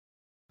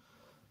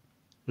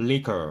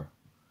Liquor.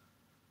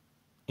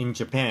 In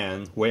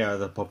Japan, where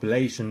the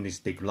population is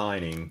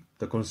declining,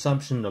 the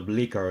consumption of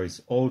liquor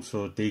is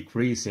also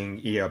decreasing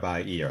year by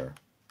year.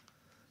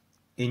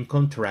 In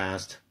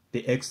contrast,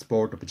 the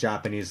export of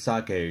Japanese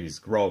sake is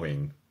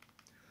growing.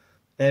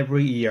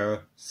 Every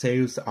year,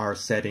 sales are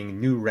setting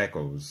new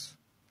records.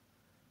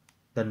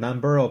 The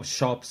number of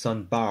shops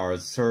and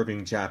bars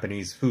serving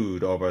Japanese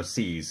food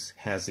overseas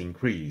has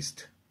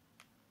increased.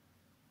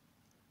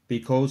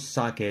 Because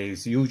sake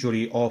is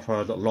usually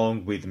offered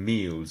along with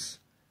meals,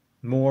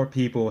 more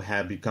people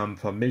have become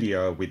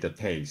familiar with the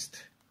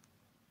taste.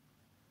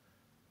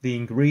 The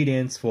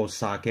ingredients for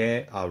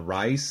sake are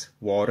rice,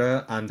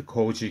 water, and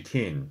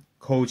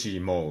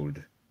koji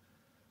mold.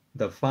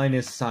 The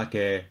finest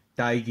sake,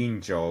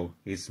 daiginjo,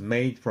 is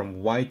made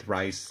from white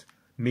rice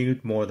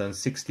milled more than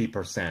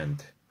 60%.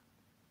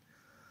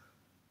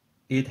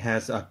 It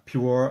has a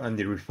pure and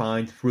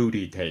refined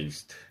fruity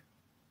taste.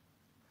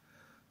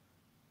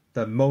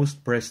 The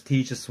most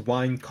prestigious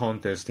wine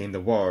contest in the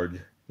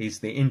world is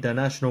the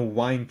International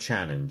Wine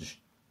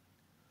Challenge.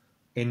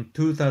 In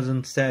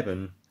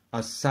 2007,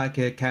 a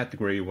sake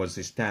category was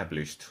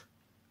established.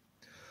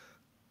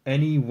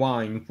 Any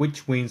wine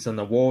which wins an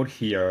award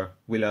here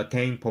will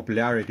attain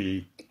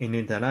popularity in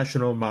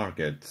international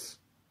markets.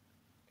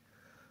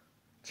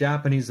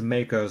 Japanese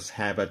makers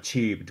have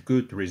achieved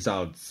good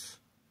results,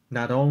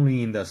 not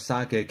only in the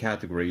sake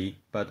category,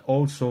 but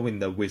also in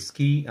the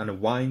whiskey and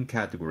wine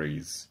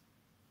categories.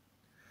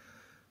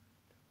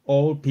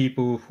 All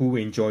people who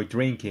enjoy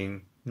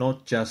drinking,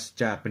 not just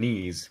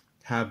Japanese,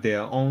 have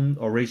their own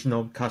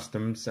original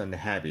customs and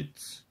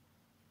habits.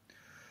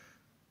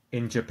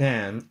 In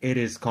Japan, it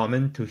is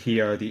common to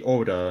hear the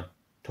order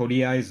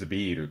 "toriaizu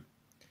biru,"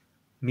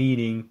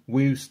 meaning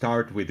we'll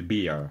start with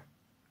beer.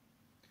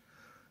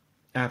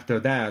 After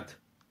that,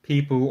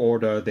 people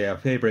order their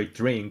favorite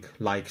drink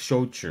like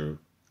shochu,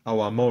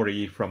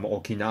 awamori from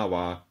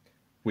Okinawa,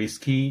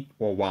 whiskey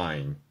or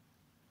wine.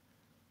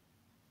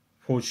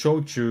 For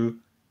shochu,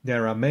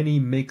 there are many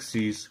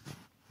mixes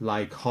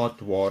like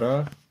hot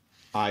water,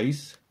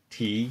 ice,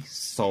 tea,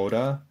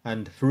 soda,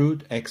 and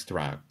fruit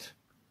extract.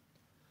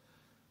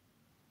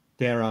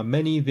 There are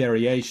many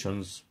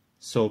variations,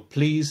 so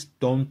please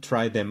don't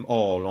try them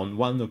all on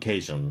one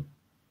occasion.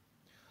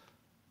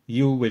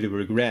 You will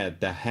regret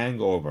the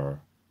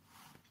hangover.